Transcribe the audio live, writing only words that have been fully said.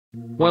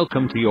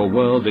Welcome to your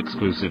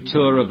world-exclusive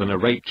tour of the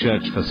Narrate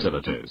Church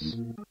facilities.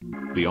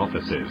 The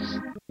offices.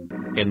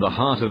 In the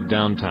heart of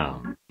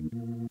downtown.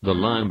 The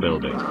Lion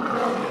Building.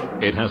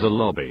 It has a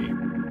lobby,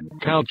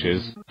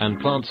 couches, and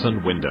plants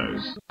and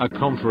windows, a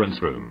conference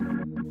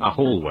room, a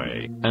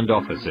hallway, and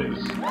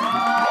offices.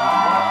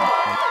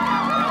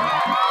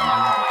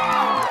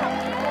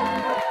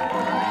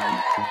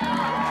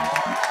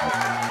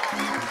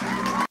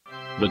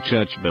 The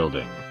Church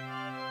Building.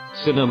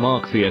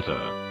 Cinemark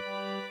Theater.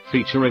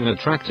 Featuring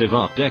attractive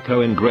Art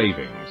Deco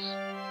engravings.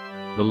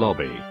 The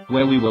lobby,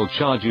 where we will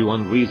charge you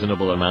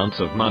unreasonable amounts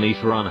of money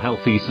for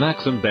unhealthy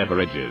snacks and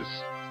beverages.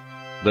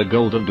 The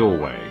Golden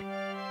Doorway.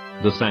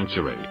 The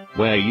Sanctuary,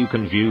 where you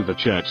can view the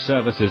church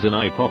services in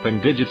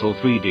eye-popping digital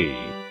 3D.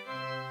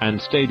 And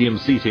stadium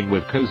seating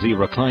with cozy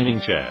reclining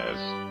chairs,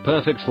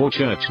 perfect for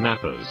church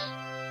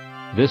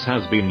nappers. This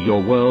has been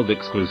your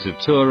world-exclusive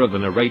tour of the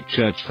Narrate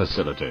Church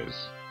facilities.